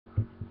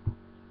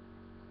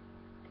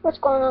What's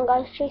going on,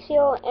 guys? Chase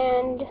here,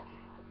 and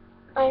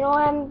I know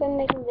I haven't been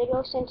making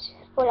videos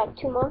for like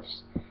 2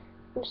 months.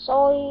 I'm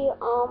sorry.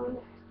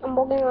 I'm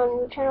working on a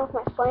new channel with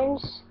my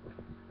friends,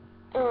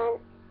 and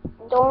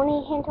the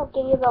only hint I'll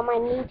give you about my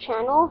new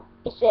channel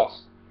is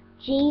this: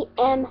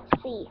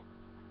 GMC.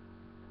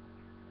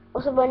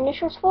 Those are the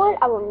initials for it.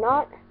 I will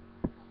not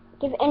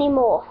give any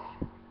more.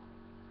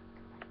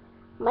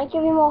 Might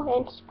give you more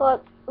hints,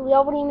 but we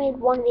already made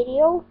one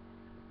video,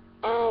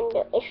 and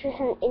it's just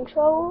an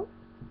intro.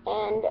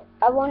 And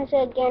I want to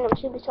say again, I'm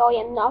super sorry.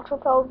 I'm not sure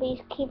if I'll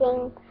be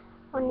keeping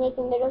on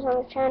making videos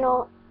on the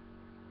channel.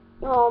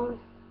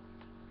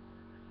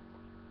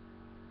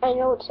 I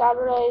know it's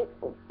Saturday.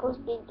 We're supposed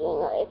to be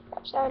doing a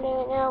Saturday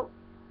right now,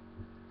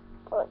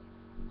 but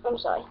I'm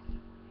sorry.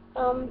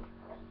 So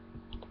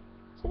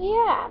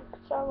yeah,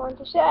 that's all I wanted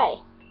to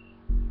say.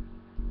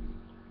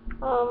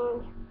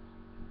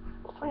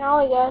 For now,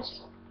 I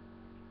guess.